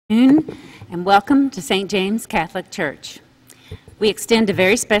And welcome to St. James Catholic Church. We extend a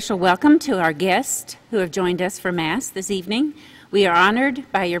very special welcome to our guests who have joined us for Mass this evening. We are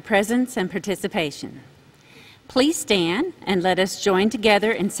honored by your presence and participation. Please stand and let us join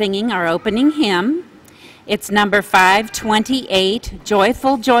together in singing our opening hymn. It's number 528,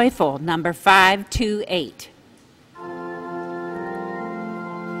 Joyful, Joyful, number 528.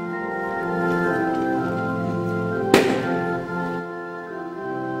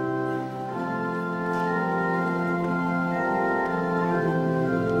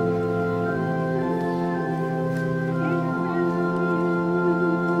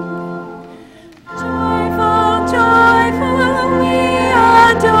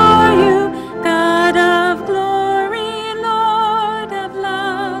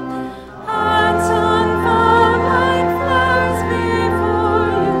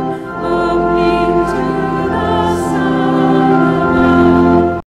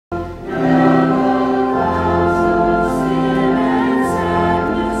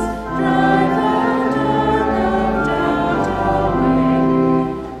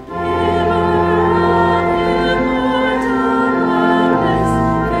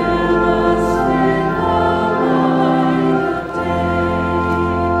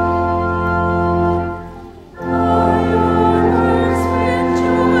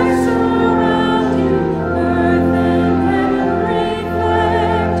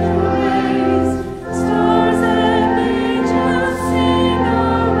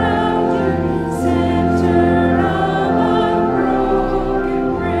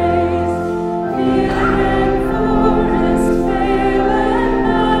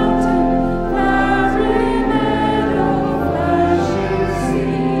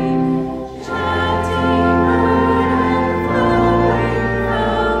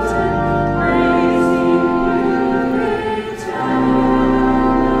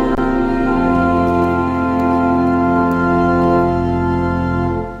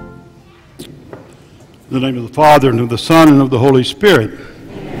 In the name of the Father, and of the Son, and of the Holy Spirit.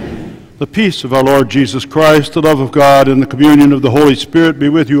 Amen. The peace of our Lord Jesus Christ, the love of God, and the communion of the Holy Spirit be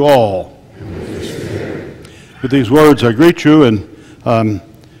with you all. And with your spirit. With these words, I greet you, and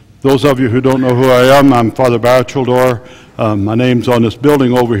those of you who don't know who I am, I'm Father Batcheldor. My name's on this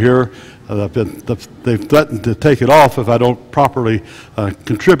building over here. They've threatened to take it off if I don't properly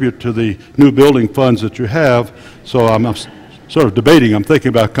contribute to the new building funds that you have, so I'm sort of debating. I'm thinking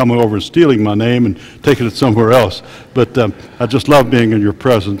about coming over and stealing my name and taking it somewhere else. But I just love being in your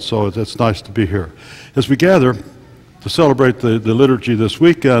presence, so it's nice to be here. As we gather to celebrate the liturgy this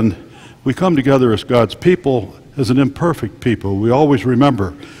weekend, we come together as God's people, as an imperfect people. We always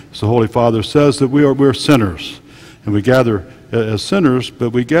remember, as the Holy Father says, that we're sinners. And we gather as sinners,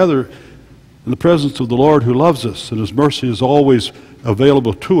 but we gather in the presence of the Lord who loves us, and His mercy is always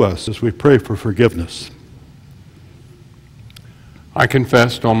available to us as we pray for forgiveness. I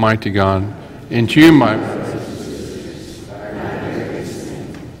confess to Almighty God, and to you, my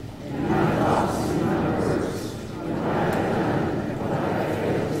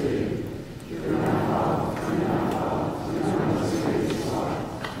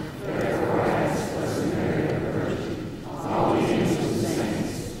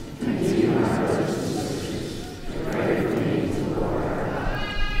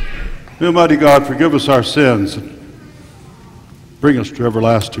Almighty God, forgive us our sins. Bring us to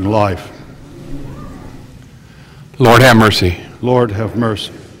everlasting life. Lord, have mercy. Lord, have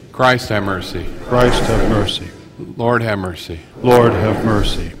mercy. Christ, have mercy. Christ, have mercy. Lord, have mercy. Lord, have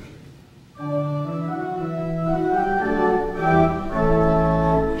mercy.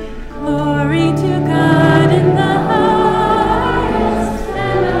 Glory to God in the highest,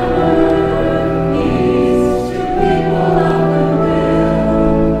 and on earth peace to people of good will.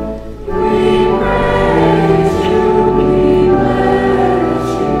 We praise you, we bless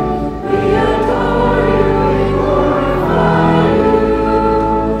you, we adore you, we glorify you.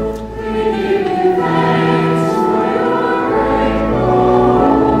 We give you thanks for your great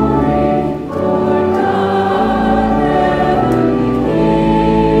glory.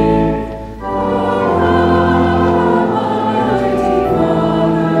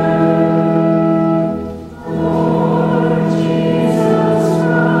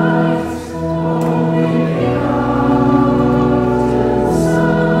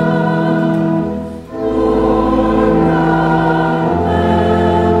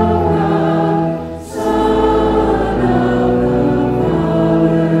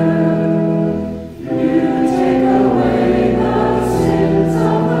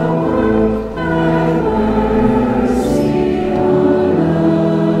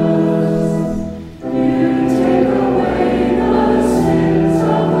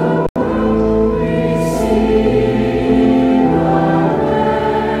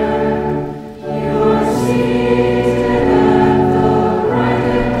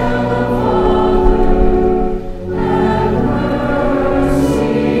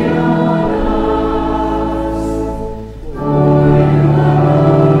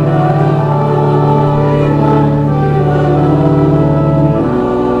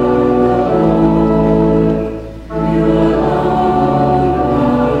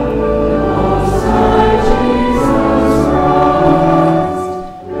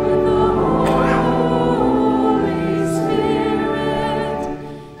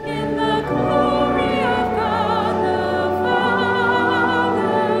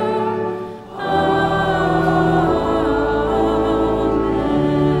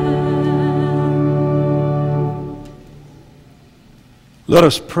 Let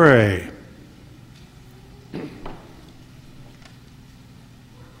us pray.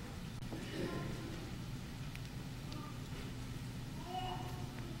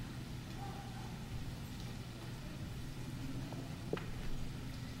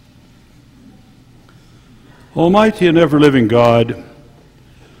 Almighty and ever-living God,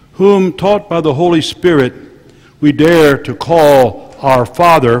 whom, taught by the Holy Spirit, we dare to call our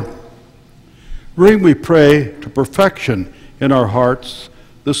Father, bring, we pray, to perfection in our hearts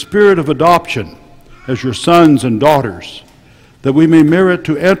the spirit of adoption as your sons and daughters, that we may merit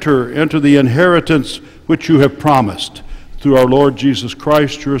to enter into the inheritance which you have promised, through our Lord Jesus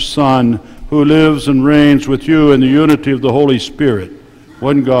Christ, your Son, who lives and reigns with you in the unity of the Holy Spirit,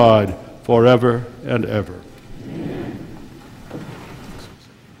 one God, forever and ever.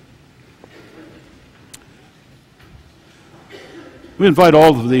 We invite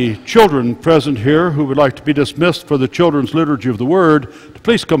all of the children present here who would like to be dismissed for the Children's Liturgy of the Word to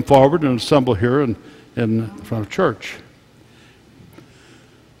please come forward and assemble here in front of church.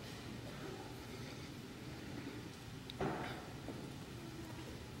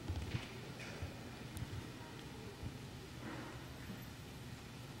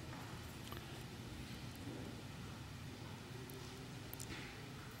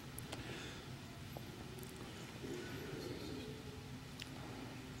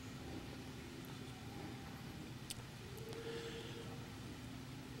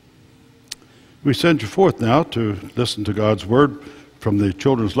 We send you forth now to listen to God's Word from the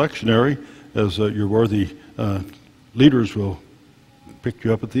Children's Lectionary, as your worthy leaders will pick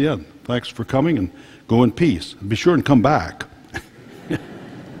you up at the end. Thanks for coming, and go in peace. And be sure and come back.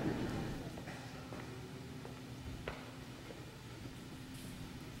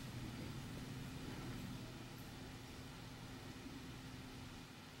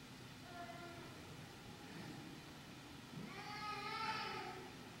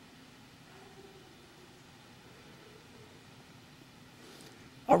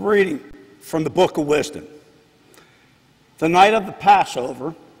 A reading from the Book of Wisdom. The night of the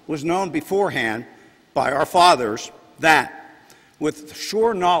Passover was known beforehand by our fathers that, with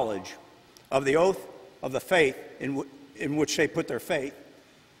sure knowledge of the oath of the faith in which they put their faith,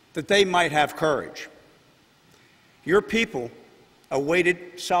 that they might have courage. Your people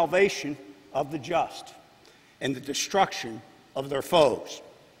awaited salvation of the just and the destruction of their foes.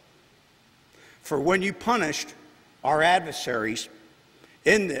 For when you punished our adversaries,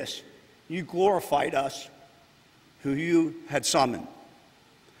 in this, you glorified us, who you had summoned.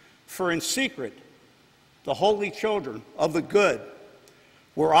 For in secret, the holy children of the good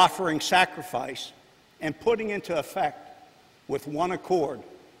were offering sacrifice and putting into effect, with one accord,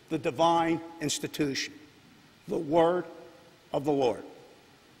 the divine institution, the word of the Lord.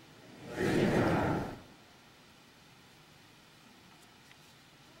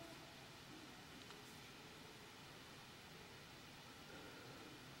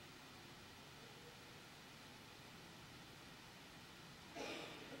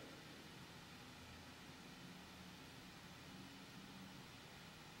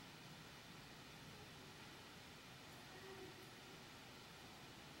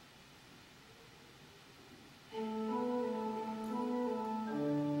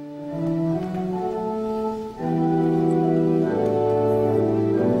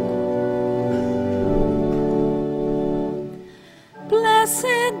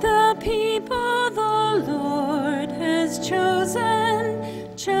 Blessed the people the Lord has chosen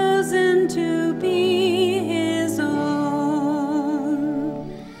to be his own.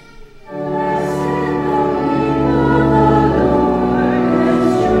 Blessed the people the Lord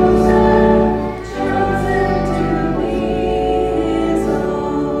has chosen to be his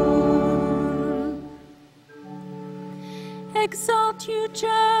own. Exalt you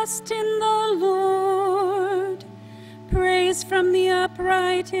just in the Lord. Praise from the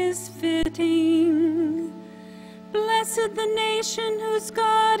upright is fitting. Blessed the nation whose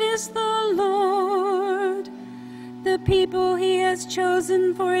God is the Lord, the people he has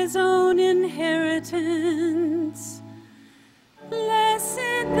chosen for his own inheritance. Blessed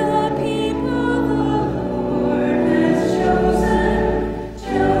the people the Lord has chosen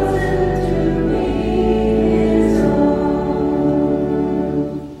to be his own.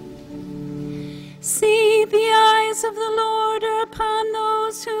 See, the eyes of the Lord are upon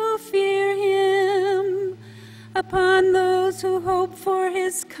those who fear him, upon those who hope for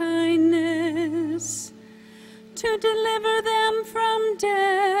his kindness, to deliver them from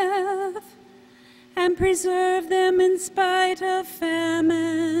death and preserve them in spite of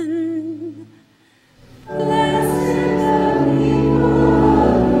famine. Blessed the people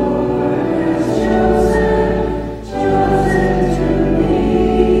the Lord has chosen to be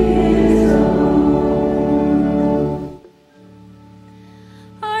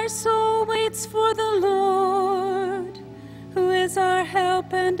our soul waits for the Lord, who is our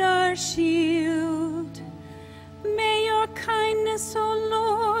help and our shield. May your kindness, O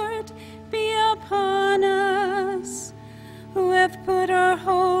Lord, be upon us, who have put our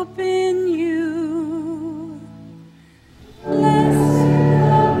hope in you. Blessed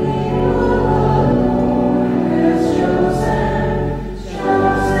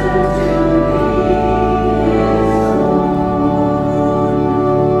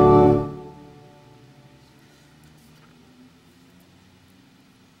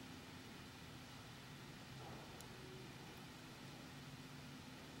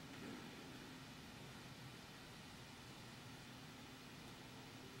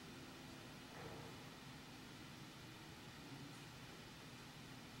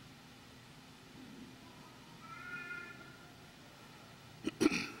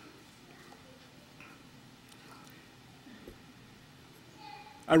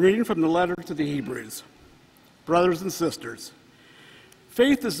A reading from the letter to the Hebrews. Brothers and sisters,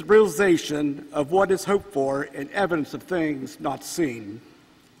 faith is the realization of what is hoped for and evidence of things not seen.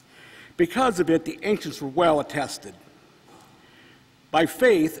 Because of it, the ancients were well attested. By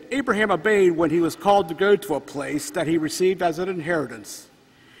faith, Abraham obeyed when he was called to go to a place that he received as an inheritance.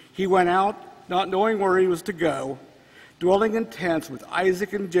 He went out, not knowing where he was to go, dwelling in tents with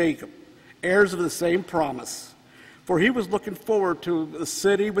Isaac and Jacob, heirs of the same promise. For he was looking forward to a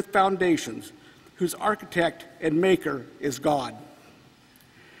city with foundations, whose architect and maker is God.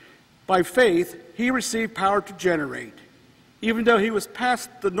 By faith, he received power to generate, even though he was past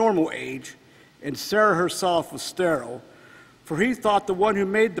the normal age, and Sarah herself was sterile, for he thought the one who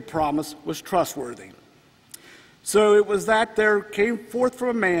made the promise was trustworthy. So it was that there came forth from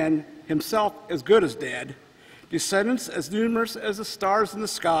a man, himself as good as dead, descendants as numerous as the stars in the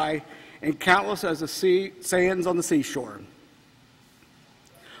sky, and countless as the sands on the seashore.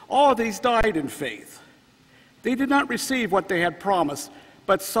 All of these died in faith. They did not receive what they had promised,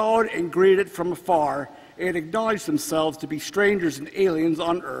 but saw it and greeted it from afar, and acknowledged themselves to be strangers and aliens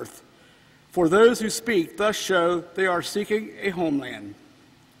on earth. For those who speak thus show they are seeking a homeland.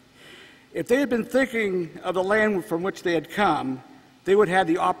 If they had been thinking of the land from which they had come, they would have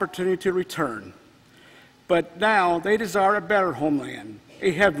the opportunity to return. But now they desire a better homeland,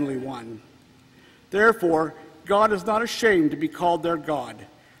 a heavenly one. Therefore, God is not ashamed to be called their God,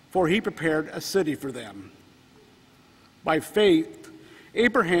 for he prepared a city for them. By faith,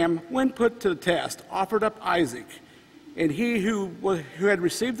 Abraham, when put to the test, offered up Isaac, and he who had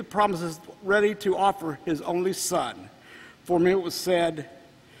received the promises ready to offer his only son. For whom it was said,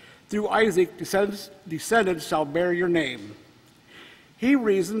 "Through Isaac descendants shall bear your name." He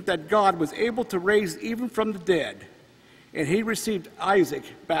reasoned that God was able to raise even from the dead, and he received Isaac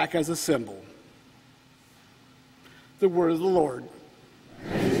back as a symbol. The word of the Lord.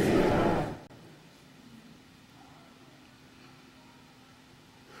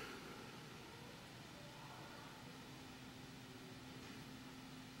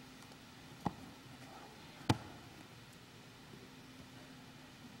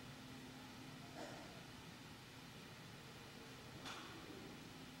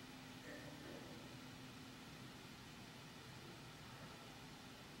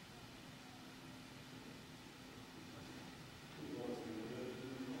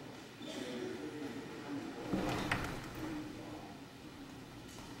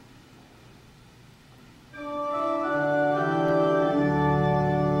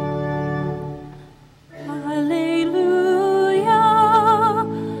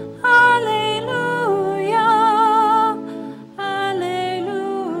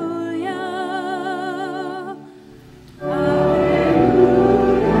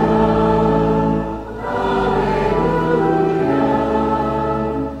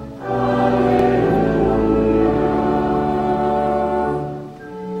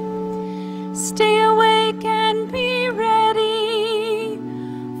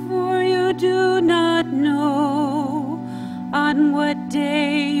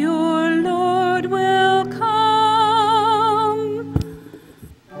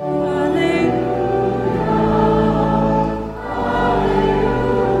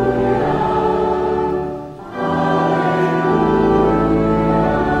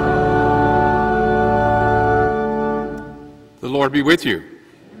 Lord be with you.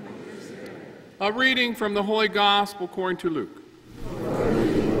 A reading from the Holy Gospel according to Luke.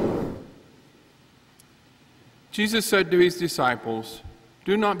 Jesus said to his disciples,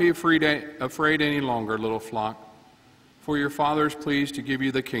 "Do not be afraid any longer, little flock, for your Father is pleased to give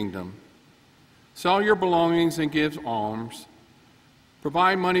you the kingdom. Sell your belongings and give alms.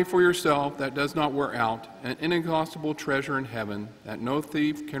 Provide money for yourself that does not wear out, an inexhaustible treasure in heaven that no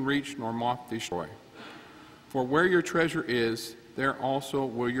thief can reach nor moth destroy. For where your treasure is, there also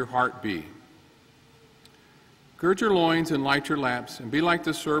will your heart be. Gird your loins and light your lamps, and be like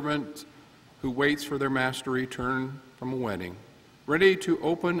the servant who waits for their master to return from a wedding, ready to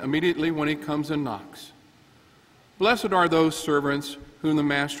open immediately when he comes and knocks. Blessed are those servants whom the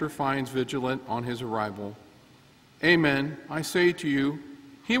master finds vigilant on his arrival. Amen, I say to you,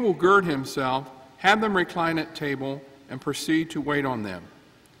 he will gird himself, have them recline at table, and proceed to wait on them.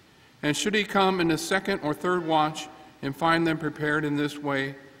 And should he come in the second or third watch and find them prepared in this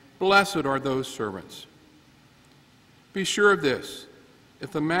way, blessed are those servants. Be sure of this,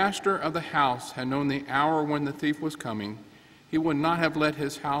 if the master of the house had known the hour when the thief was coming, he would not have let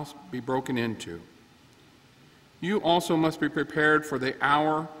his house be broken into. You also must be prepared, for the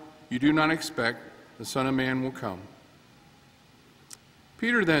hour you do not expect the Son of Man will come.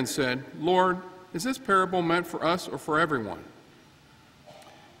 Peter then said, Lord, is this parable meant for us or for everyone?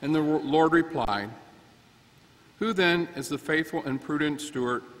 And the Lord replied, Who then is the faithful and prudent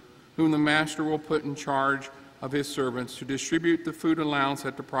steward whom the master will put in charge of his servants to distribute the food allowance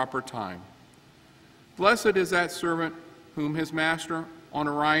at the proper time? Blessed is that servant whom his master on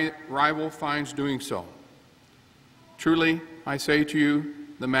arrival finds doing so. Truly, I say to you,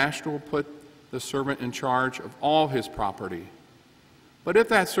 the master will put the servant in charge of all his property. But if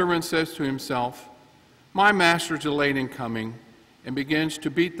that servant says to himself, My master is delayed in coming, and begins to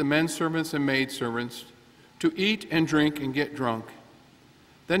beat the men servants and maid servants, to eat and drink and get drunk,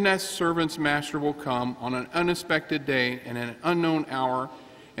 then that servant's master will come on an unexpected day and an unknown hour,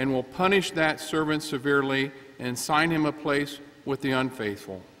 and will punish that servant severely and assign him a place with the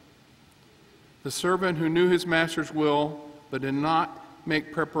unfaithful. The servant who knew his master's will, but did not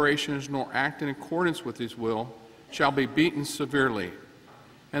make preparations nor act in accordance with his will, shall be beaten severely.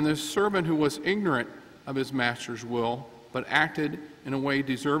 And the servant who was ignorant of his master's will, but acted in a way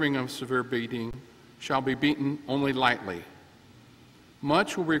deserving of severe beating, shall be beaten only lightly.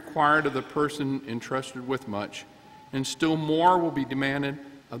 Much will be required of the person entrusted with much, and still more will be demanded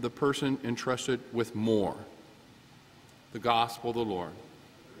of the person entrusted with more. The Gospel of the Lord.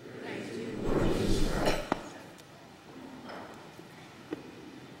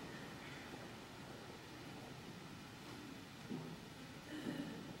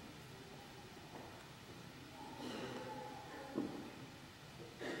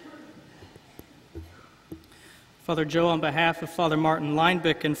 Father Joe, on behalf of Father Martin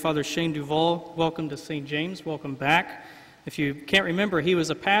Linebeck and Father Shane Duval, welcome to St. James. Welcome back. If you can't remember, he was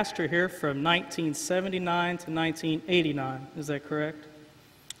a pastor here from 1979 to 1989. Is that correct?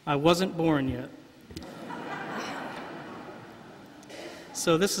 I wasn't born yet.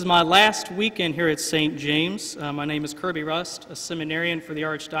 So this is my last weekend here at St. James. My name is Kirby Rust, a seminarian for the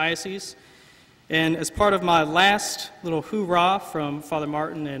Archdiocese. And as part of my last little hoorah from Father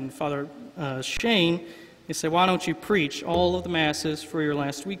Martin and Father Shane, they said, why don't you preach all of the Masses for your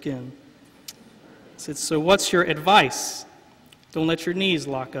last weekend? I said, so what's your advice? Don't let your knees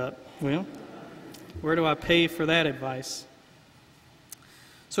lock up. Well, where do I pay for that advice?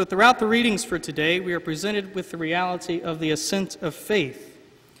 So throughout the readings for today, we are presented with the reality of the ascent of faith.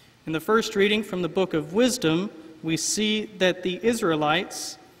 In the first reading from the book of Wisdom, we see that the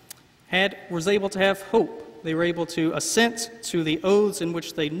Israelites was able to have hope. They were able to assent to the oaths in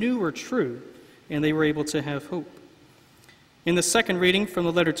which they knew were true, and they were able to have hope. In the second reading from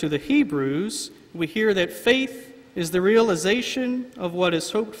the letter to the Hebrews, we hear that faith is the realization of what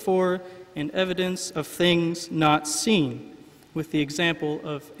is hoped for and evidence of things not seen, with the example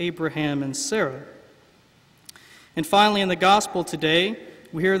of Abraham and Sarah. And finally, in the gospel today,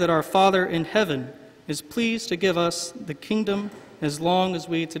 we hear that our Father in heaven is pleased to give us the kingdom as long as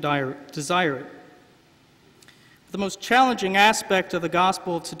we desire it. The most challenging aspect of the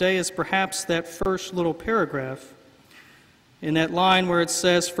gospel today is perhaps that first little paragraph, in that line where it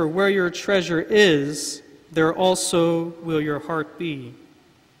says, "For where your treasure is, there also will your heart be."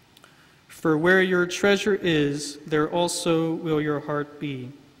 For where your treasure is, there also will your heart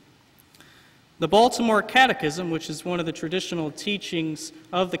be. The Baltimore Catechism, which is one of the traditional teachings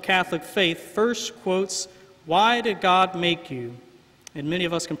of the Catholic faith, first quotes, "Why did God make you?" And many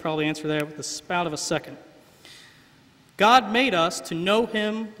of us can probably answer that with the spout of a second. God made us to know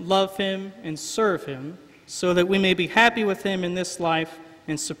Him, love Him, and serve Him, so that we may be happy with Him in this life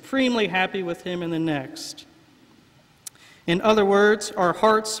and supremely happy with Him in the next. In other words, our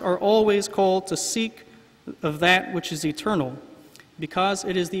hearts are always called to seek of that which is eternal, because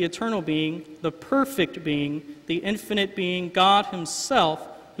it is the eternal being, the perfect being, the infinite being, God Himself,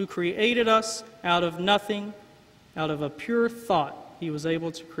 who created us out of nothing, out of a pure thought, he was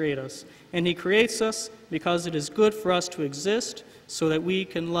able to create us. And he creates us because it is good for us to exist so that we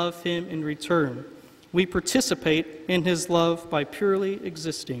can love him in return. We participate in his love by purely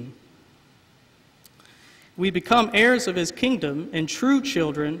existing. We become heirs of his kingdom and true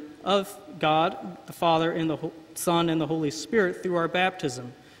children of God, the Father, and the Son, and the Holy Spirit through our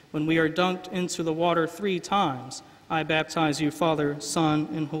baptism. When we are dunked into the water 3 times, I baptize you, Father, Son,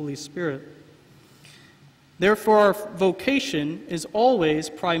 and Holy Spirit. Therefore, our vocation is always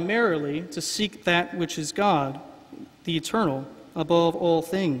primarily to seek that which is God, the eternal, above all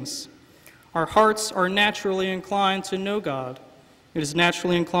things. Our hearts are naturally inclined to know God. It is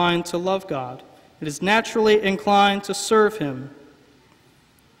naturally inclined to love God. It is naturally inclined to serve him.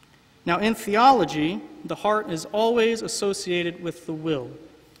 Now, in theology, the heart is always associated with the will.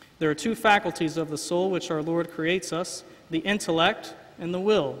 There are 2 faculties of the soul which our Lord creates us, the intellect and the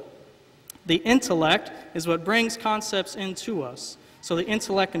will. The intellect is what brings concepts into us. So the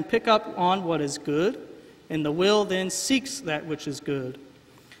intellect can pick up on what is good, and the will then seeks that which is good.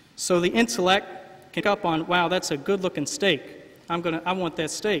 So the intellect can pick up on, wow, that's a good-looking steak. I want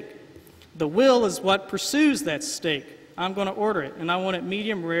that steak. The will is what pursues that steak. I'm going to order it, and I want it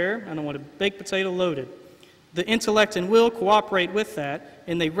medium rare, and I want it baked potato loaded. The intellect and will cooperate with that,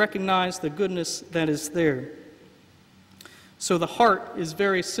 and they recognize the goodness that is there. So the heart is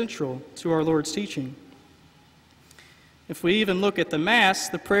very central to our Lord's teaching. If we even look at the Mass,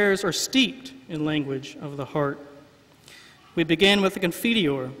 the prayers are steeped in language of the heart. We begin with the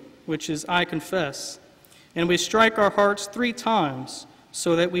Confiteor, which is I confess, and we strike our hearts 3 times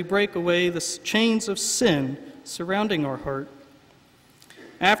so that we break away the chains of sin surrounding our heart.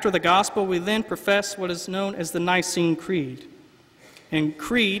 After the Gospel, we then profess what is known as the Nicene Creed. And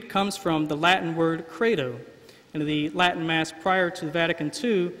creed comes from the Latin word credo. In the Latin Mass prior to Vatican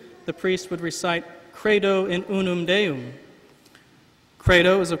II, the priest would recite credo in unum Deum.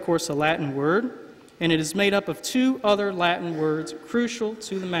 Credo is, of course, a Latin word, and it is made up of 2 other Latin words crucial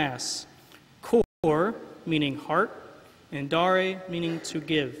to the Mass. Cor, meaning heart, and dare, meaning to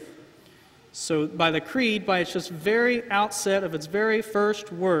give. So by the creed, by its just very outset of its very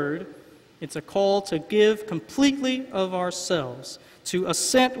first word, it's a call to give completely of ourselves, to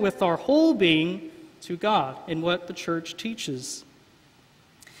assent with our whole being to God in what the Church teaches.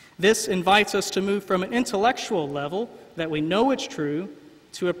 This invites us to move from an intellectual level, that we know it's true,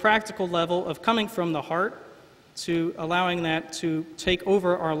 to a practical level of coming from the heart, to allowing that to take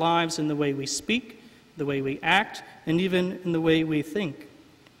over our lives in the way we speak, the way we act, and even in the way we think.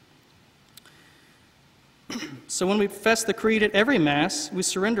 So when we profess the creed at every Mass, we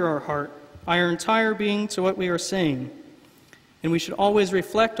surrender our heart, our entire being, to what we are saying. And we should always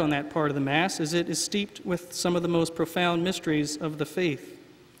reflect on that part of the Mass, as it is steeped with some of the most profound mysteries of the faith.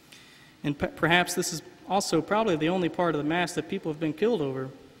 And perhaps this is also probably the only part of the Mass that people have been killed over,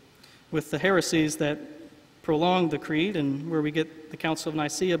 with the heresies that prolonged the creed and where we get the Council of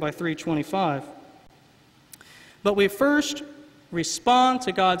Nicaea by 325. But we first respond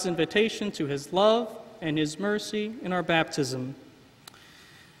to God's invitation to his love and his mercy in our baptism.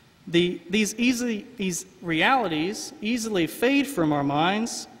 These realities easily fade from our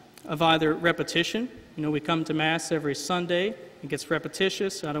minds of either repetition. You know, we come to Mass every Sunday. It gets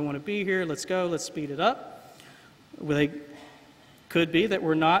repetitious. I don't want to be here. Let's go. Let's speed it up. They could be that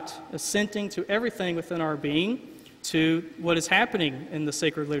we're not assenting to everything within our being, to what is happening in the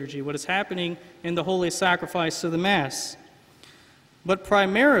sacred liturgy, what is happening in the holy sacrifice of the Mass. But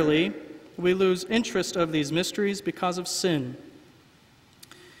primarily, we lose interest of these mysteries because of sin.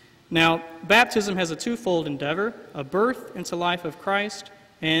 Now, baptism has a 2-fold endeavor, a birth into life of Christ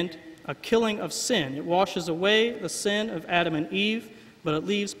and a killing of sin. It washes away the sin of Adam and Eve, but it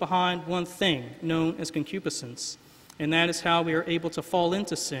leaves behind one thing known as concupiscence. And that is how we are able to fall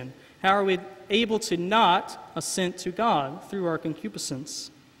into sin. How are we able to not assent to God? Through our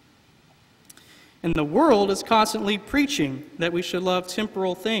concupiscence. And the world is constantly preaching that we should love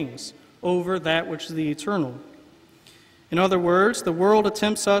temporal things over that which is the eternal. In other words, the world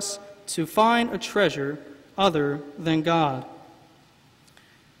attempts us to find a treasure other than God.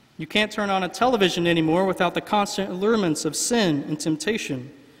 You can't turn on a television anymore without the constant allurements of sin and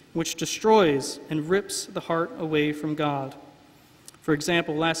temptation, which destroys and rips the heart away from God. For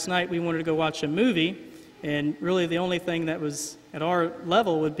example, last night we wanted to go watch a movie, and really the only thing that was at our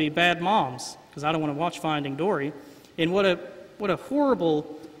level would be Bad Moms, because I don't want to watch Finding Dory. And what a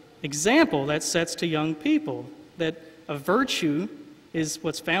horrible example that sets to young people, that a virtue is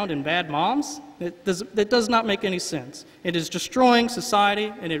what's found in Bad Moms. That does not make any sense. It is destroying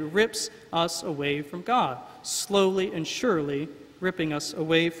society, and it rips us away from God, slowly and surely ripping us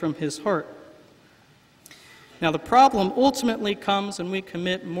away from his heart. Now, the problem ultimately comes when we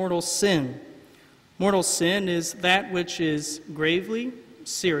commit mortal sin. Mortal sin is that which is gravely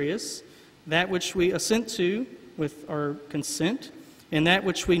serious, that which we assent to with our consent, and that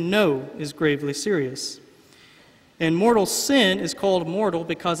which we know is gravely serious. And mortal sin is called mortal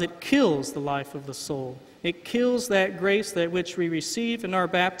because it kills the life of the soul. It kills that grace that which we receive in our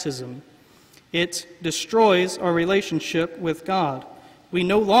baptism. It destroys our relationship with God. We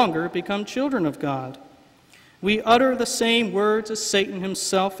no longer become children of God. We utter the same words as Satan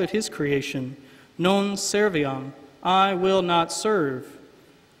himself at his creation, non serviam, I will not serve.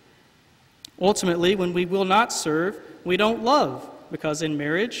 Ultimately, when we will not serve, we don't love, because in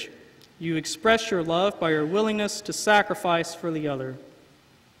marriage, you express your love by your willingness to sacrifice for the other.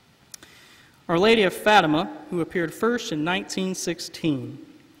 Our Lady of Fatima, who appeared first in 1916,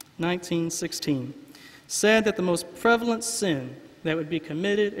 said that the most prevalent sin that would be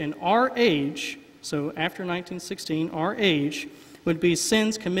committed in our age, so after 1916, our age, would be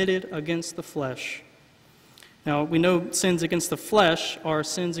sins committed against the flesh. Now, we know sins against the flesh are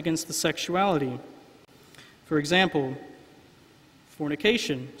sins against the sexuality. For example,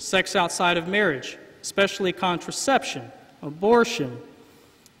 fornication, sex outside of marriage, especially contraception, abortion.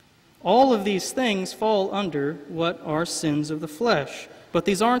 All of these things fall under what are sins of the flesh. But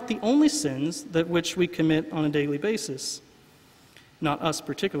these aren't the only sins that which we commit on a daily basis. Not us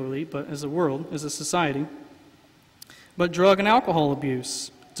particularly, but as a world, as a society. But drug and alcohol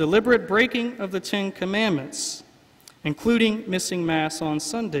abuse, deliberate breaking of the 10 Commandments, including missing Mass on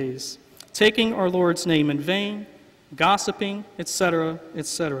Sundays, taking our Lord's name in vain, gossiping, etc.,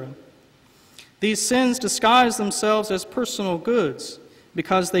 etc. These sins disguise themselves as personal goods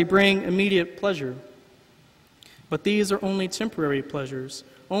because they bring immediate pleasure. But these are only temporary pleasures,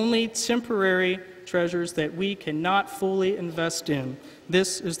 only temporary treasures that we cannot fully invest in.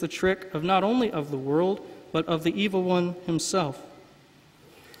 This is the trick of not only of the world, but of the evil one himself.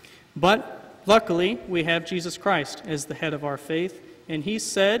 But luckily, we have Jesus Christ as the head of our faith, and he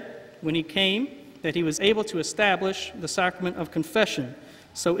said when he came that he was able to establish the sacrament of confession.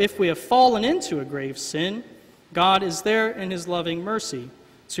 So if we have fallen into a grave sin, God is there in his loving mercy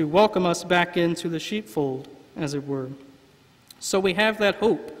to welcome us back into the sheepfold, as it were. So we have that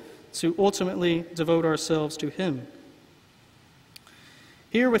hope to ultimately devote ourselves to him.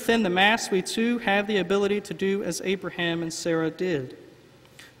 Here within the Mass, we too have the ability to do as Abraham and Sarah did,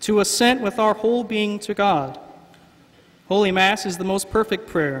 to assent with our whole being to God. Holy Mass is the most perfect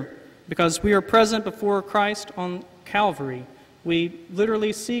prayer because we are present before Christ on Calvary. We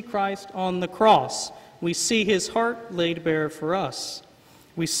literally see Christ on the cross. We see his heart laid bare for us.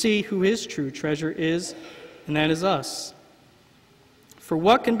 We see who his true treasure is, and that is us. For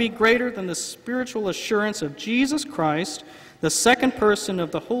what can be greater than the spiritual assurance of Jesus Christ, the second person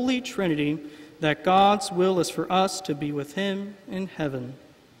of the Holy Trinity, that God's will is for us to be with him in heaven?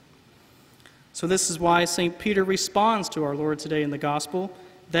 So this is why St. Peter responds to our Lord today in the Gospel,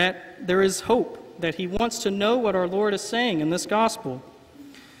 that there is hope, that he wants to know what our Lord is saying in this Gospel.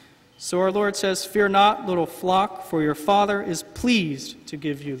 So our Lord says, "Fear not, little flock, for your Father is pleased to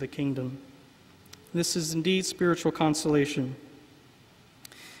give you the kingdom." This is indeed spiritual consolation.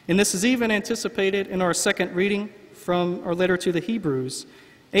 And this is even anticipated in our second reading from our letter to the Hebrews.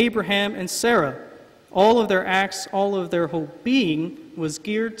 Abraham and Sarah, all of their acts, all of their whole being was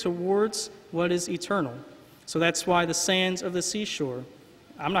geared towards what is eternal. So that's why the sands of the seashore,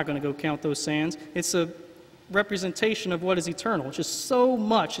 I'm not going to go count those sands. It's a representation of what is eternal. It's just so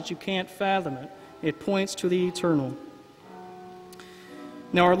much that you can't fathom it. It points to the eternal.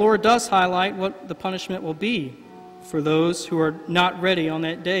 Now our Lord does highlight what the punishment will be for those who are not ready on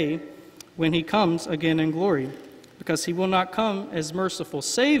that day when he comes again in glory, because he will not come as merciful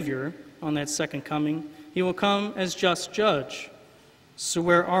Savior on that second coming. He will come as just judge. So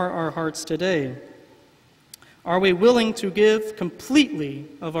where are our hearts today? Are we willing to give completely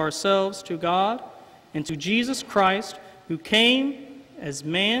of ourselves to God and to Jesus Christ, who came as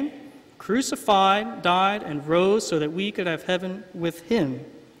man, crucified, died, and rose so that we could have heaven with him?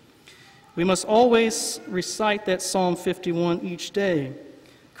 We must always recite that Psalm 51 each day.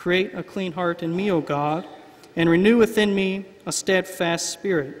 Create a clean heart in me, O God, and renew within me a steadfast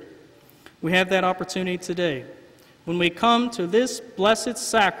spirit. We have that opportunity today. When we come to this blessed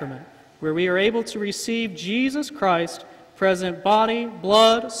sacrament, where we are able to receive Jesus Christ, present body,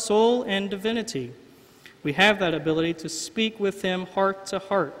 blood, soul, and divinity, we have that ability to speak with him heart to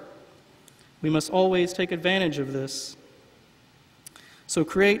heart. We must always take advantage of this. So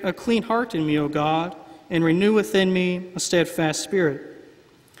create a clean heart in me, O God, and renew within me a steadfast spirit.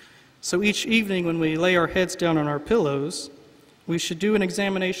 So each evening when we lay our heads down on our pillows, we should do an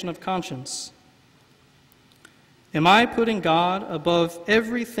examination of conscience. Am I putting God above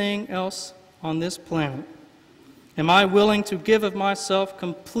everything else on this planet? Am I willing to give of myself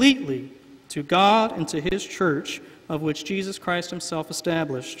completely to God and to His church, of which Jesus Christ Himself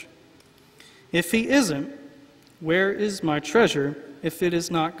established? If He isn't, where is my treasure if it is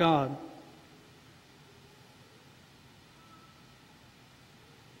not God?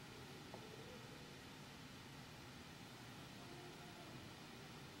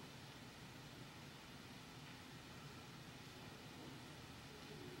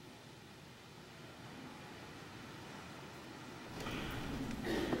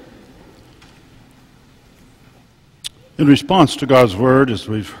 In response to God's word, as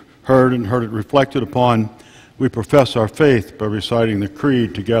we've heard and heard it reflected upon, we profess our faith by reciting the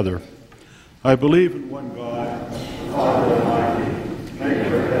creed together. I believe in one God, the Father Almighty,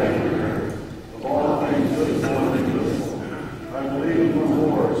 maker of heaven and earth, of all things visible and invisible. I believe in one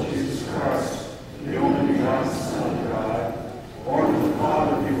Lord, Jesus Christ, the only begotten Son of God, born of the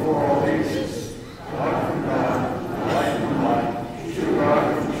Father before all ages, God from God, light from light, true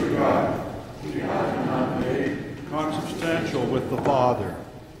God from true God, begotten, not made, consubstantial with the Father.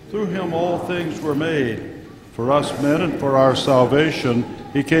 Through him all things were made. For us men and for our salvation,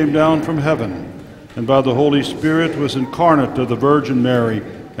 he came down from heaven, and by the Holy Spirit was incarnate of the Virgin Mary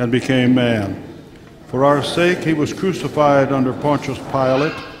and became man. For our sake he was crucified under Pontius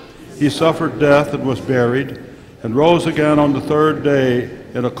Pilate. He suffered death and was buried, and rose again on the third day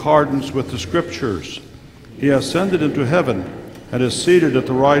in accordance with the Scriptures. He ascended into heaven and is seated at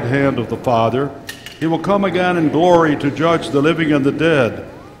the right hand of the Father. He will come again in glory to judge the living and the dead,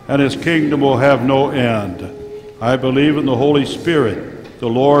 and his kingdom will have no end. I believe in the Holy Spirit, the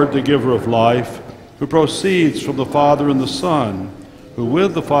Lord, the giver of life, who proceeds from the Father and the Son, who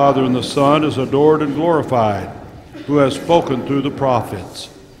with the Father and the Son is adored and glorified, who has spoken through the prophets.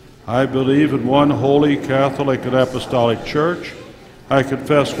 I believe in one holy, Catholic, and Apostolic Church. I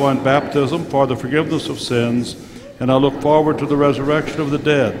confess one baptism for the forgiveness of sins, and I look forward to the resurrection of the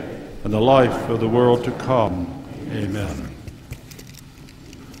dead and the life of the world to come. Amen.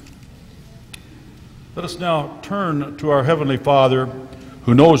 Let us now turn to our Heavenly Father,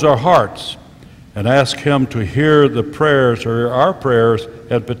 who knows our hearts, and ask him to hear the prayers, or our prayers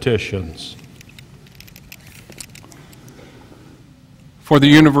and petitions. For the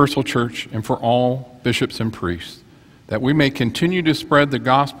universal church and for all bishops and priests, that we may continue to spread the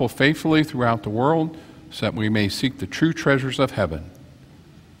gospel faithfully throughout the world, so that we may seek the true treasures of heaven,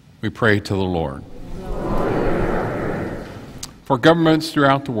 we pray to the Lord. For governments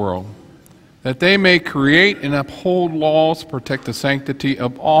throughout the world, that they may create and uphold laws to protect the sanctity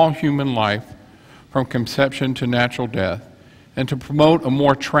of all human life from conception to natural death, and to promote a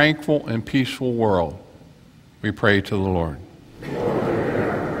more tranquil and peaceful world, we pray to the Lord.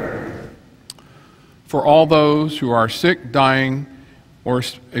 For all those who are sick, dying, or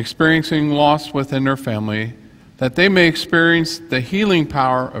experiencing loss within their family, that they may experience the healing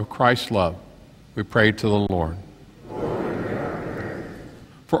power of Christ's love, we pray to the Lord.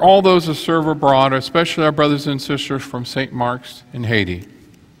 For all those who serve abroad, especially our brothers and sisters from St. Mark's in Haiti,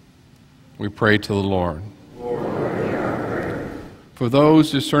 we pray to the Lord. For those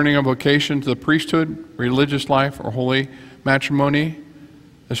discerning a vocation to the priesthood, religious life, or holy matrimony,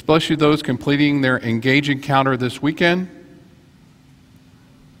 especially those completing their engaged encounter this weekend,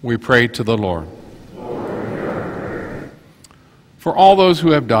 we pray to the Lord. For all those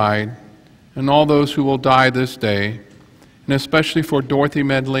who have died, and all those who will die this day, and especially for Dorothy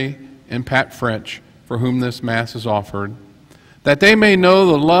Medley and Pat French, for whom this Mass is offered, that they may know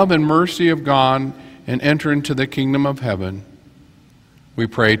the love and mercy of God and enter into the kingdom of heaven, we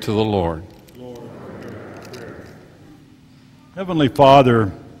pray to the Lord. Heavenly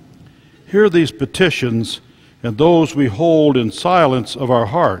Father, hear these petitions and those we hold in silence of our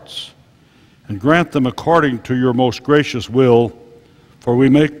hearts, and grant them according to your most gracious will, for we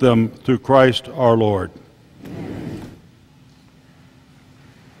make them through Christ our Lord.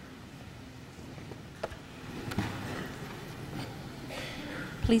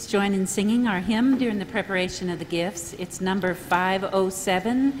 Please join in singing our hymn during the preparation of the gifts. It's number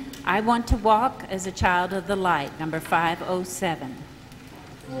 507, I Want to Walk as a Child of the Light, number 507.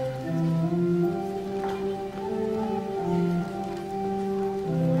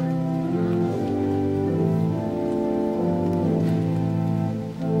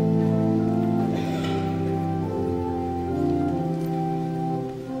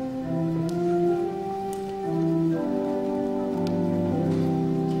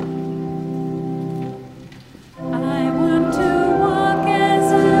 I want to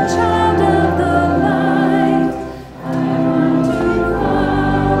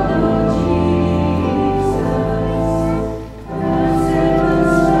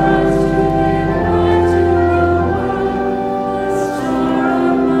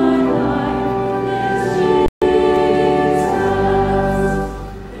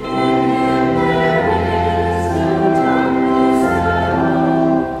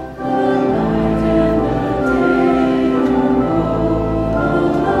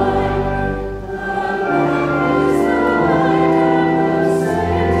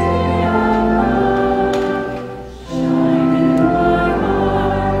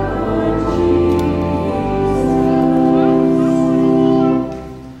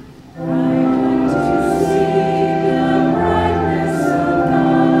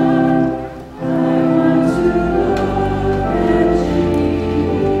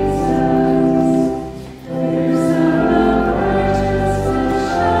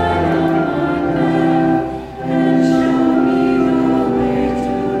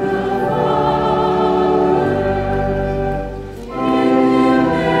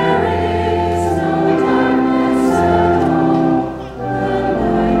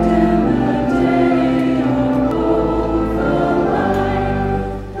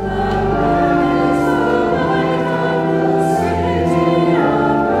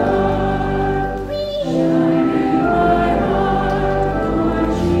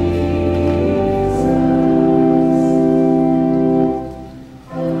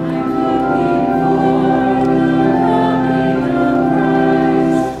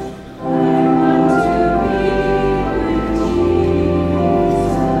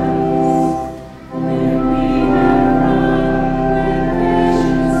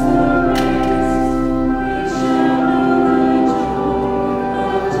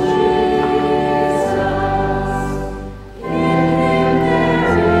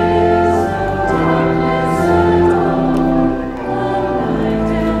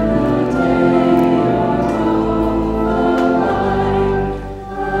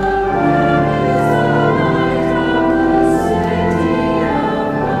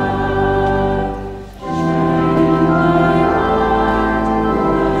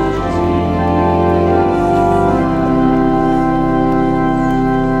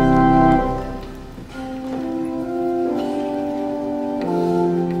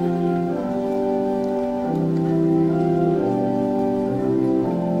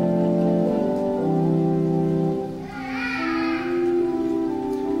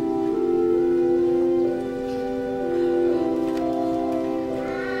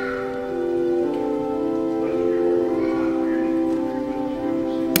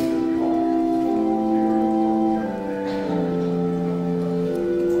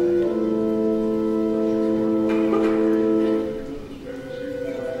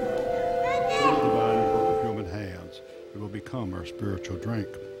Our spiritual drink.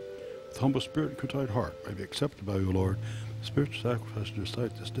 With humble spirit and contrite heart may be accepted by you, Lord. The spiritual sacrifice in your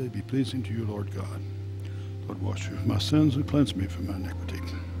sight this day be pleasing to you, Lord God. Lord, wash me of my sins and cleanse me from my iniquity.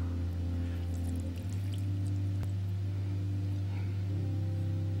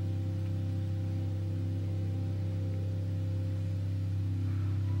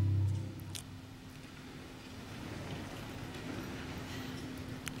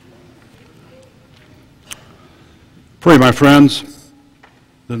 Pray, my friends,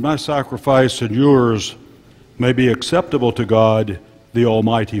 that my sacrifice and yours may be acceptable to God, the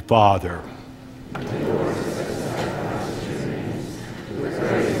Almighty Father.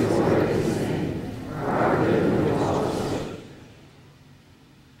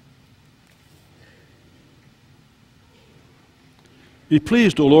 Be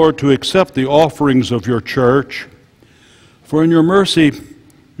pleased, O Lord, to accept the offerings of your church, for in your mercy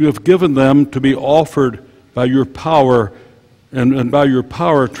you have given them to be offered by your power, and by your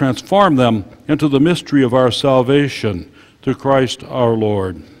power transform them into the mystery of our salvation, through Christ our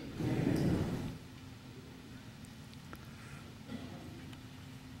Lord. Amen.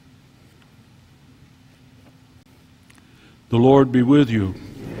 The Lord be with you.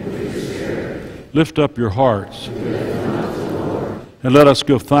 And with your spirit. Lift up your hearts. And let us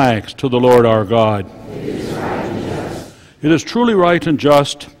give thanks to the Lord our God. It is right and just. It is truly right and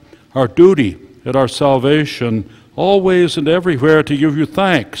just, our duty at our salvation, always and everywhere to give you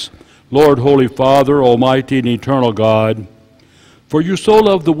thanks, Lord, Holy Father, Almighty and eternal God. For you so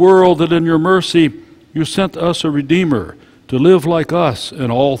loved the world that in your mercy you sent us a Redeemer to live like us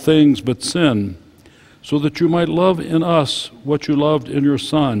in all things but sin, so that you might love in us what you loved in your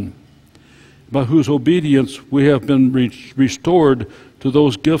Son, by whose obedience we have been restored to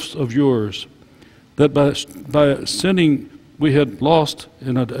those gifts of yours, that by sinning we had lost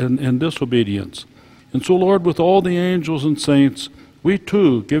in disobedience. And so, Lord, with all the angels and saints, we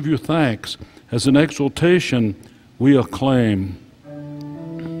too give you thanks. As an exaltation we acclaim.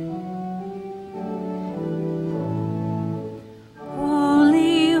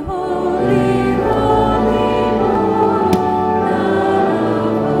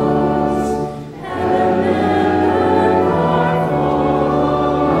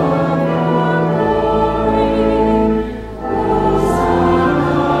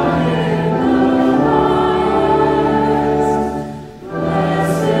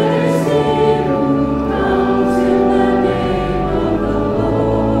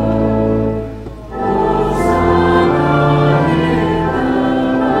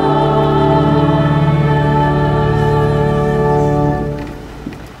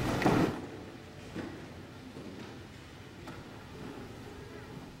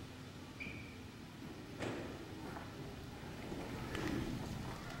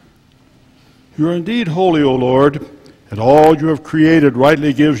 You are indeed holy, O Lord, and all you have created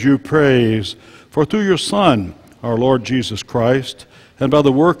rightly gives you praise. For through your Son, our Lord Jesus Christ, and by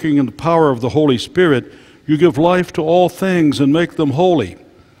the working and the power of the Holy Spirit, you give life to all things and make them holy.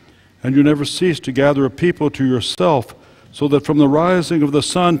 And you never cease to gather a people to yourself, so that from the rising of the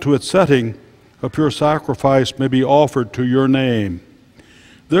sun to its setting, a pure sacrifice may be offered to your name.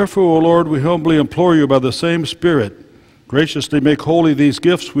 Therefore, O Lord, we humbly implore you by the same Spirit, graciously make holy these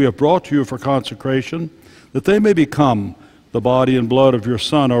gifts we have brought to you for consecration, that they may become the body and blood of your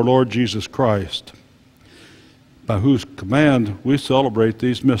Son, our Lord Jesus Christ, by whose command we celebrate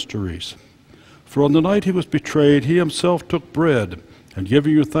these mysteries. For on the night he was betrayed, he himself took bread, and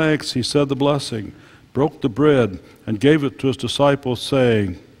giving you thanks, he said the blessing, broke the bread, and gave it to his disciples,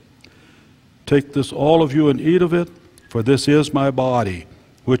 saying, "Take this, all of you, and eat of it, for this is my body,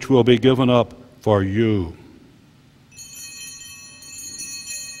 which will be given up for you."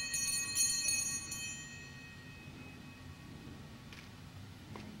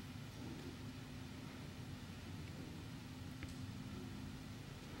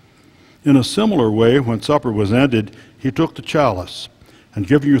 In a similar way, when supper was ended, he took the chalice, and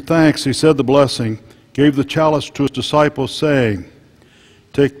giving you thanks, he said the blessing, gave the chalice to his disciples, saying,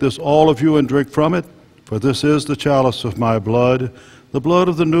 "Take this, all of you, and drink from it, for this is the chalice of my blood, the blood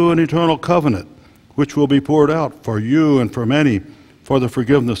of the new and eternal covenant, which will be poured out for you and for many for the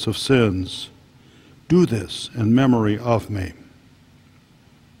forgiveness of sins. Do this in memory of me.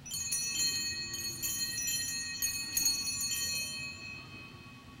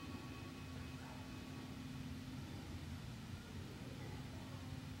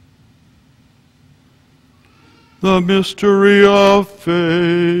 The mystery of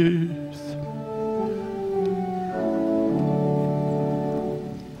faith.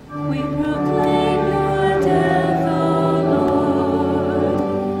 We proclaim your death, O Lord,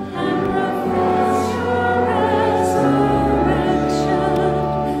 and profess your resurrection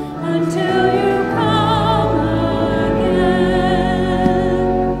until you come again.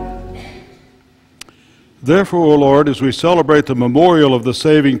 Therefore, O Lord, as we celebrate the memorial of the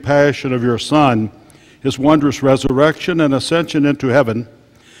saving passion of your Son, his wondrous resurrection and ascension into heaven,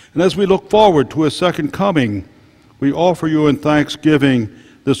 and as we look forward to his second coming, we offer you in thanksgiving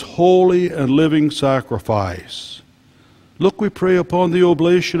this holy and living sacrifice. Look, we pray, upon the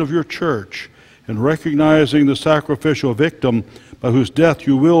oblation of your church, and recognizing the sacrificial victim by whose death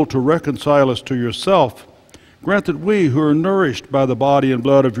you will to reconcile us to yourself, grant that we, who are nourished by the body and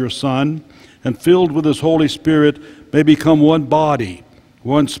blood of your Son, and filled with his Holy Spirit, may become one body,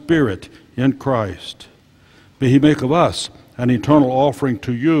 one spirit in Christ. May he make of us an eternal offering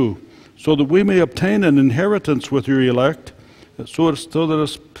to you, so that we may obtain an inheritance with your elect, so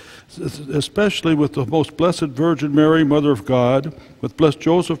that especially with the most blessed Virgin Mary, Mother of God, with blessed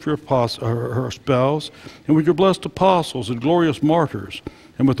Joseph, her spouse, and with your blessed apostles and glorious martyrs,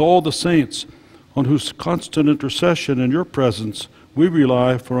 and with all the saints on whose constant intercession in your presence we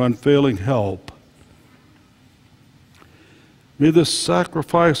rely for unfailing help. May this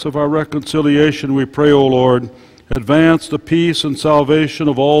sacrifice of our reconciliation, we pray, O Lord, advance the peace and salvation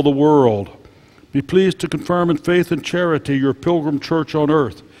of all the world. Be pleased to confirm in faith and charity your pilgrim church on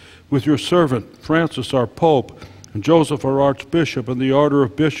earth, with your servant Francis, our Pope, and Joseph, our Archbishop, and the order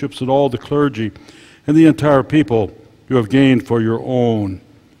of bishops and all the clergy, and the entire people you have gained for your own.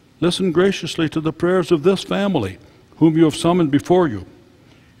 Listen graciously to the prayers of this family, whom you have summoned before you.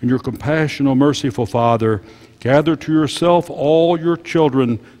 In your compassion, O merciful Father, gather to yourself all your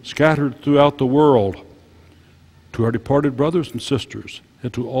children scattered throughout the world. To our departed brothers and sisters,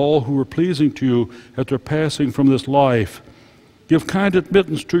 and to all who are pleasing to you at their passing from this life, give kind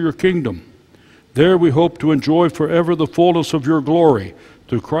admittance to your kingdom. There we hope to enjoy forever the fullness of your glory,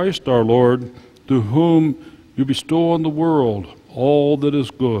 through Christ our Lord, through whom you bestow on the world all that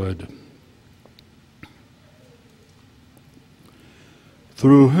is good.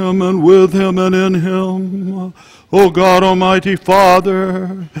 Through him and with him and in him, O God, Almighty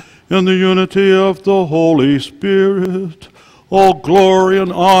Father, in the unity of the Holy Spirit, all glory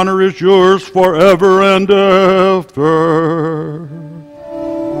and honor is yours forever and ever.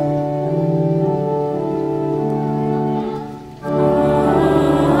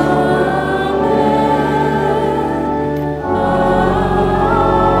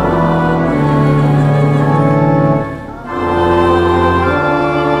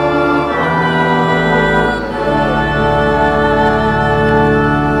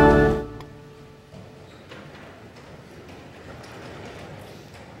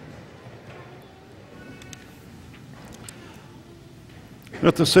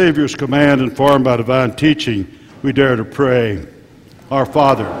 At the Savior's command, informed by divine teaching, we dare to pray. Our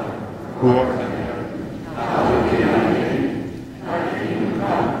Father, who art in heaven, hallowed be thy name. Thy kingdom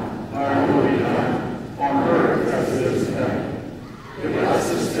come, thy will be done, on earth as it is in heaven. Give us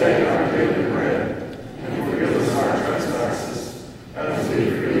this day our daily bread, and forgive us our trespasses, as we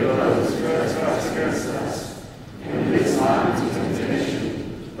forgive those who trespass against us. And lead us not into temptation,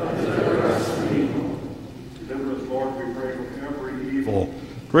 but deliver us from evil. Deliver us, Lord, we pray, from every evil.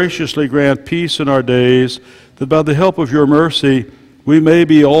 Graciously grant peace in our days, that by the help of your mercy we may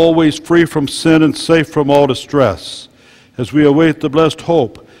be always free from sin and safe from all distress, as we await the blessed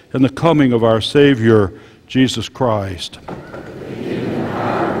hope and the coming of our Savior, Jesus Christ.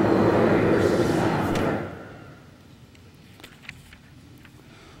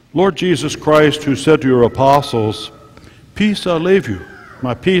 Lord Jesus Christ, who said to your apostles, "Peace I leave you,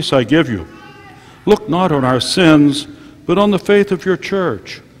 my peace I give you. Look not on our sins, but on the faith of your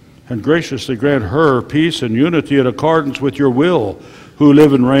church, and graciously grant her peace and unity in accordance with your will, who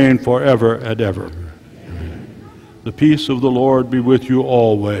live and reign forever and ever." Amen. The peace of the Lord be with you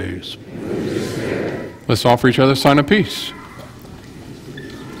always. Let's offer each other a sign of peace.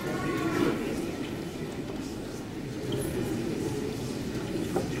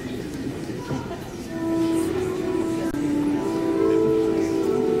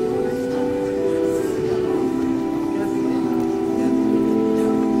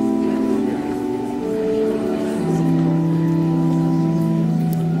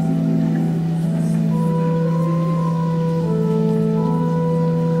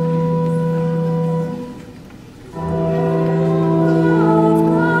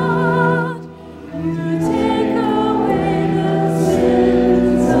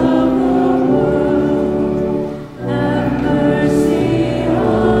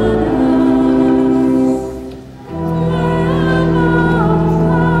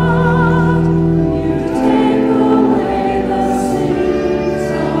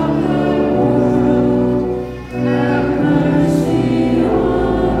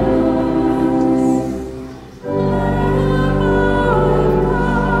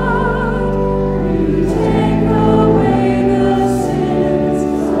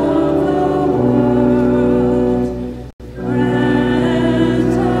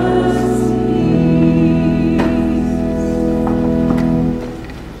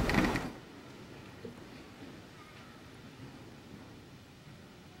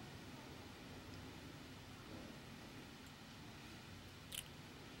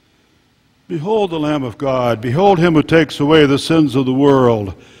 Behold the Lamb of God. Behold him who takes away the sins of the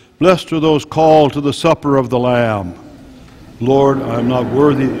world. Blessed are those called to the supper of the Lamb. Lord, I am not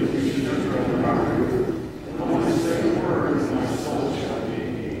worthy that you should enter under my roof. Only say a word, and my soul shall be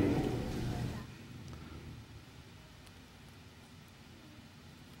healed.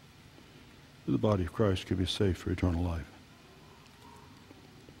 The body of Christ can be saved for eternal life.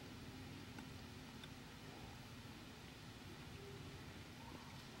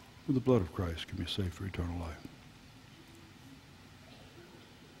 The blood of Christ can be saved for eternal life.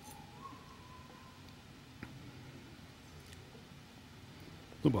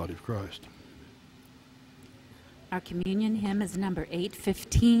 The body of Christ. Our communion hymn is number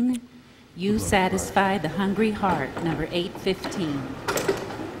 815. You satisfy the hungry heart, number 815.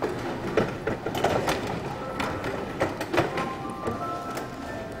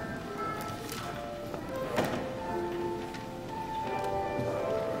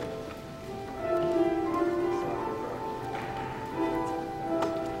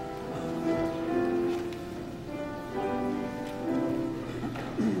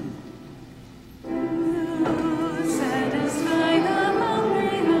 Satisfy the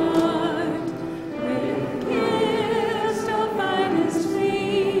hungry heart with gifts of finest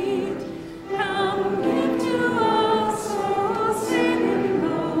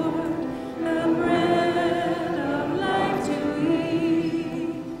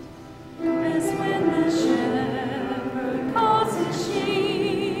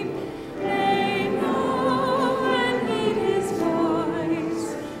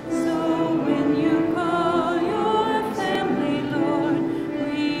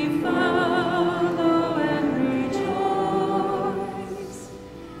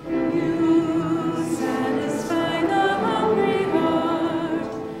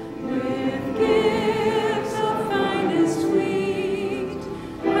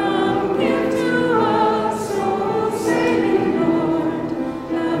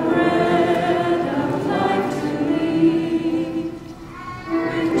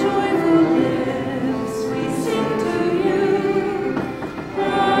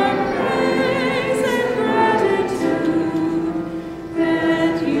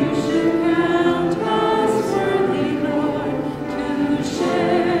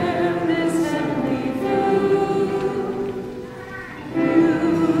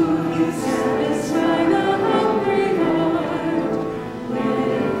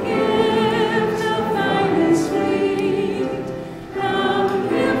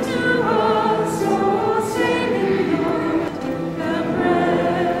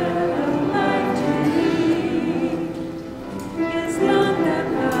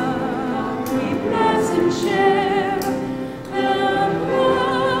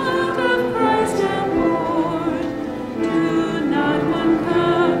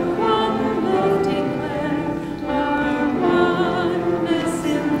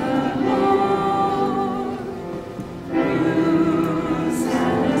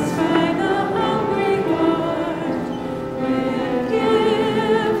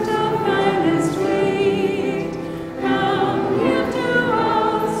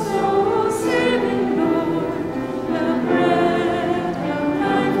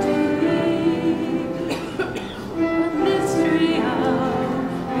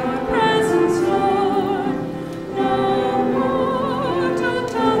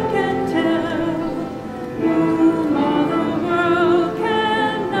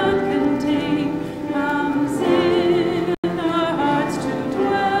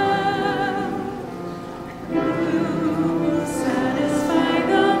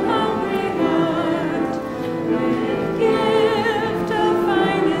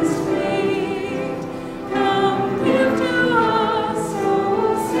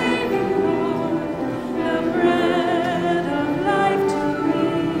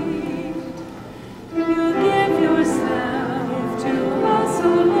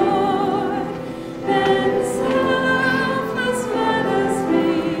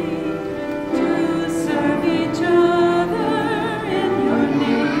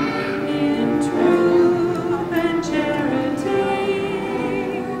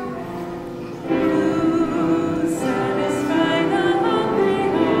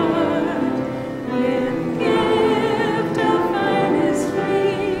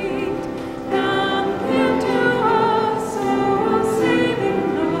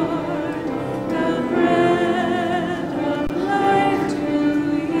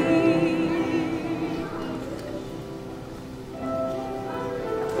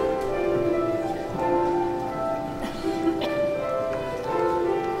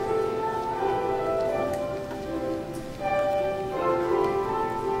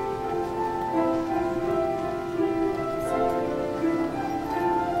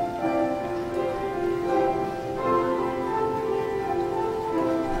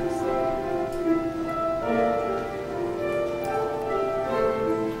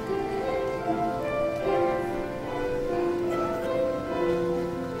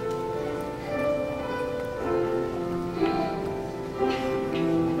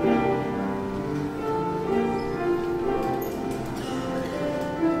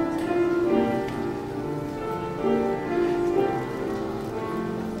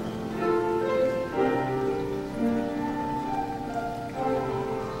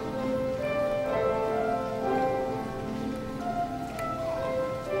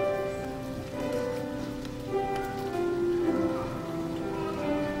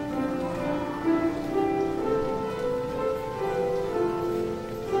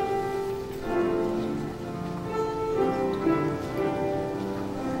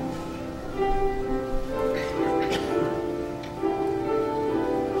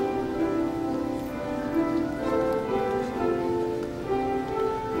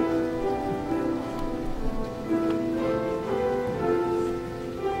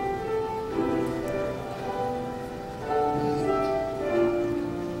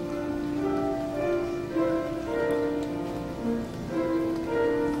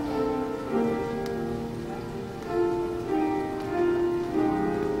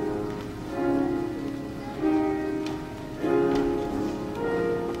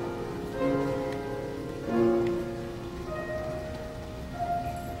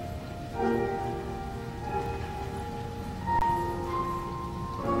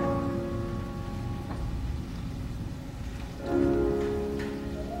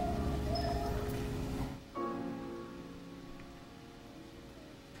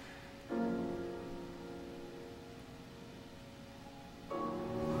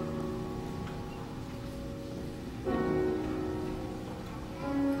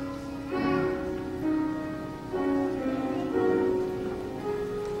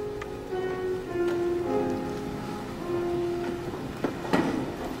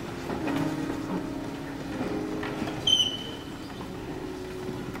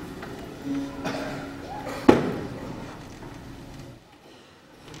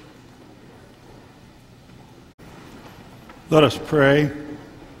Let us pray.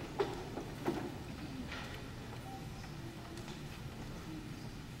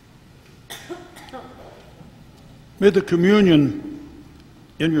 May the communion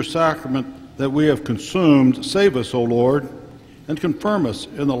in your sacrament that we have consumed save us, O Lord, and confirm us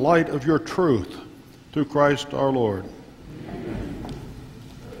in the light of your truth, through Christ our Lord.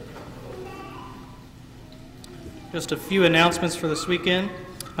 Just a few announcements for this weekend.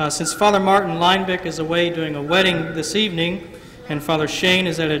 Since Father Martin Linebeck is away doing a wedding this evening, and Father Shane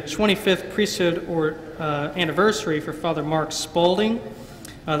is at a 25th priesthood anniversary for Father Mark Spaulding,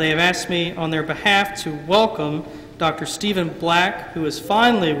 they have asked me on their behalf to welcome Dr. Stephen Black, who is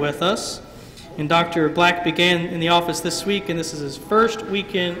finally with us. And Dr. Black began in the office this week, and this is his first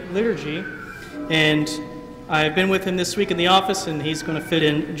weekend liturgy. And I've been with him this week in the office, and he's going to fit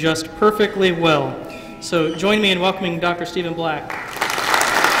in just perfectly well. So join me in welcoming Dr. Stephen Black.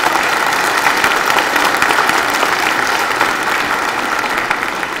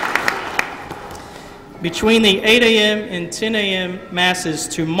 Between the 8 a.m. and 10 a.m. Masses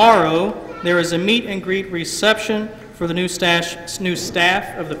tomorrow, there is a meet and greet reception for the new staff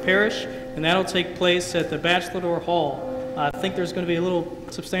of the parish, and that'll take place at the Bachelor Hall. I think there's going to be a little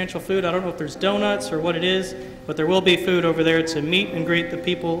substantial food. I don't know if there's donuts or what it is, but there will be food over there to meet and greet the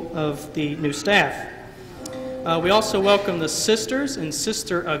people of the new staff. We also welcome the sisters, and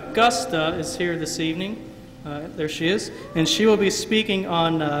Sister Augusta is here this evening. There she is, and she will be speaking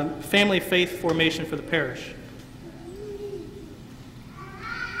on family faith formation for the parish.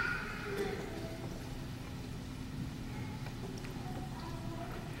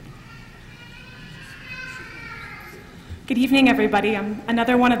 Good evening, everybody. I'm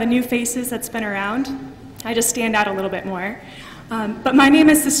another one of the new faces that's been around. I just stand out a little bit more. But my name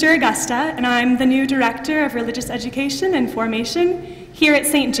is Sister Augusta, and I'm the new Director of Religious Education and Formation here at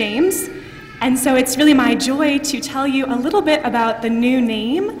St. James. And so it's really my joy to tell you a little bit about the new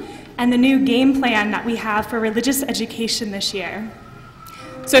name and the new game plan that we have for religious education this year.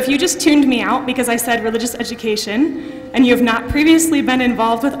 So if you just tuned me out because I said religious education and you have not previously been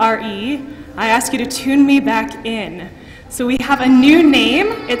involved with RE, I ask you to tune me back in. So we have a new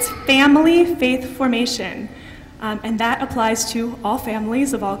name. It's Family Faith Formation. And that applies to all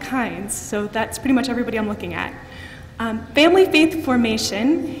families of all kinds. So that's pretty much everybody I'm looking at. Family Faith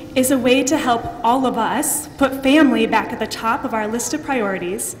Formation is a way to help all of us put family back at the top of our list of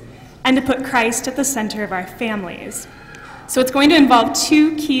priorities and to put Christ at the center of our families. So it's going to involve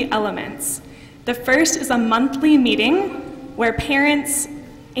two key elements. The first is a monthly meeting where parents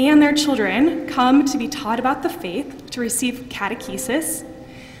and their children come to be taught about the faith, to receive catechesis.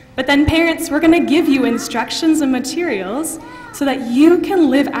 But then parents, we're going to give you instructions and materials so that you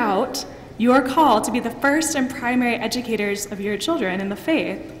can live out your call to be the first and primary educators of your children in the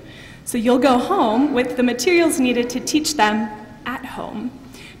faith. So you'll go home with the materials needed to teach them at home.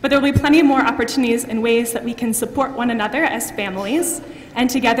 But there will be plenty more opportunities and ways that we can support one another as families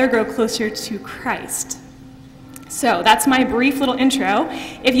and together grow closer to Christ. So that's my brief little intro.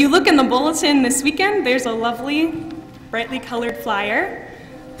 If you look in the bulletin this weekend, there's a lovely, brightly colored flyer.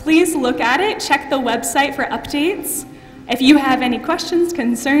 Please look at it, check the website for updates. If you have any questions,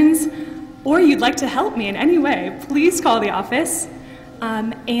 concerns, or you'd like to help me in any way, please call the office.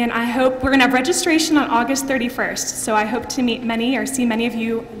 And I hope we're going to have registration on August 31st, so I hope to meet many or see many of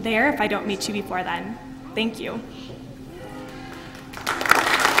you there if I don't meet you before then. Thank you.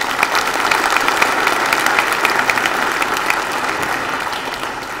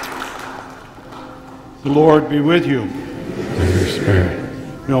 The Lord be with you. And your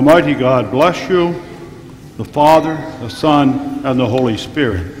spirit. May Almighty God bless you, the Father, the Son, and the Holy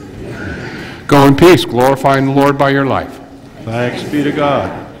Spirit. Go in peace, glorifying the Lord by your life. Thanks be to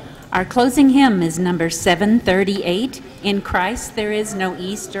God. Our closing hymn is number 738, In Christ There Is No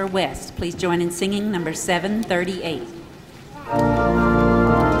East or West. Please join in singing number 738.